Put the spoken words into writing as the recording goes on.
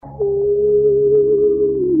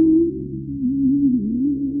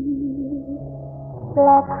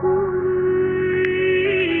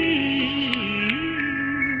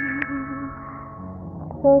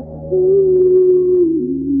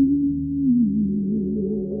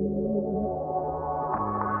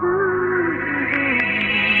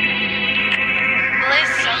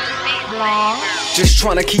Just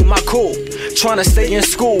tryna keep my cool, tryna stay in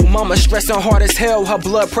school. Mama stressing hard as hell, her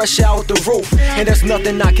blood pressure out the roof. And there's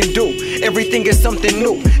nothing I can do, everything is something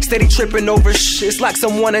new. Steady tripping over shit, it's like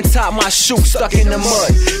someone inside my shoe, stuck in the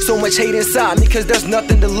mud. So much hate inside me, cause there's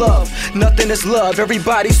nothing to love. Nothing is love,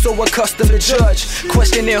 everybody's so accustomed to judge.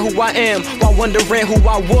 Questioning who I am, while wondering who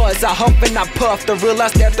I was. I huff and I puff to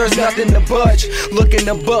realize that there's nothing to budge. Looking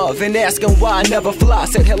above and asking why I never fly.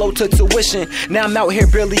 Said hello to tuition, now I'm out here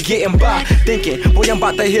barely getting by. Thinking, boy, I'm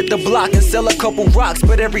about to hit the block and sell a couple rocks.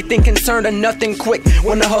 But everything can turn to nothing quick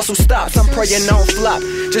when the hustle stops. I'm praying I don't flop,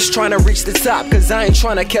 just trying to reach the top. Cause I ain't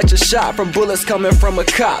trying to catch a shot from bullets coming from a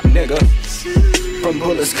cop, nigga. From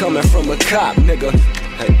bullets coming from a cop, nigga.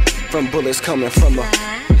 Hey, from bullets coming from a,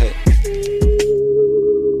 hey.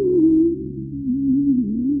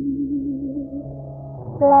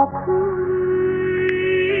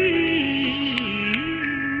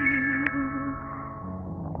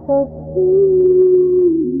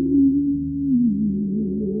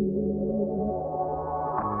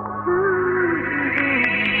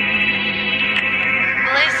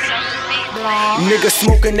 Nigga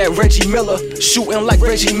smoking that Reggie Miller, shooting like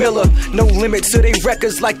Reggie Miller. No limit to they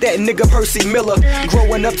records like that nigga Percy Miller.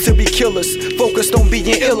 Growing up to be killers, focused on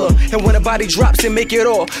being iller. And when a body drops and make it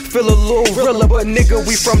all feel a little realer. But nigga,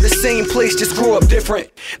 we from the same place, just grew up different.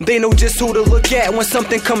 They know just who to look at when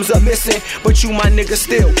something comes up missing. But you my nigga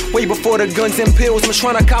still, way before the guns and pills. I'm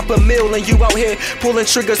trying to cop a meal and you out here pulling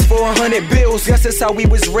triggers for 100 bills. Guess that's how we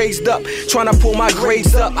was raised up, trying to pull my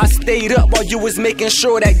grades up. I stayed up while you was making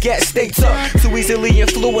sure that gas stayed up. Too easily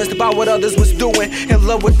influenced by what others was doing. In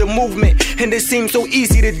love with the movement, and it seemed so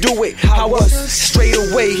easy to do it. I was straight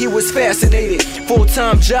away, he was fascinated.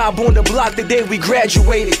 Full-time job on the block the day we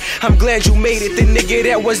graduated. I'm glad you made it, the nigga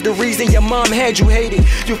that was the reason your mom had you hated.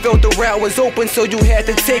 You felt the route was open, so you had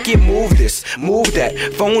to take it. Move this, move that,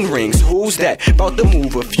 phone rings, who's that? About to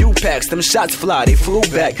move a few packs, them shots fly, they flew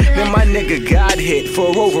back. Then my nigga got hit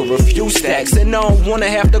for over a few stacks. And I don't wanna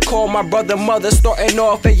have to call my brother mother, starting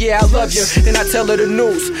off and yeah, I love you. Then I tell her the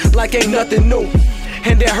news, like ain't nothing new.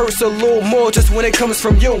 And that hurts a little more just when it comes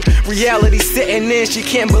from you. Reality sitting in, she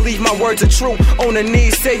can't believe my words are true. On her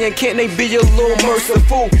knees saying, can't they be a little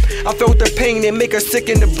merciful? I felt the pain that make her sick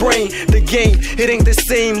in the brain. The game, it ain't the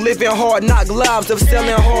same. Living hard, knock lives of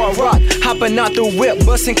selling hard rock. Hopping out the whip,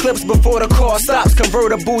 busting clips before the car stops.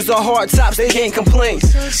 Convertibles or hard tops, they can't complain.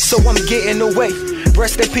 So I'm getting away.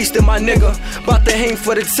 Rest in peace to my nigga. About to hang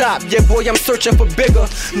for the top. Yeah, boy, I'm searching for bigger.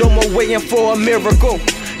 No more waiting for a miracle.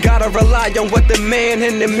 Gotta rely on what the man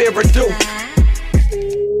in the mirror do.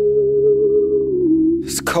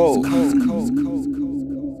 It's cold.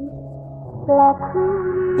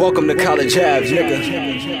 Welcome to College Ave, nigga.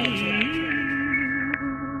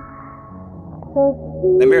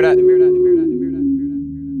 Let me hear that.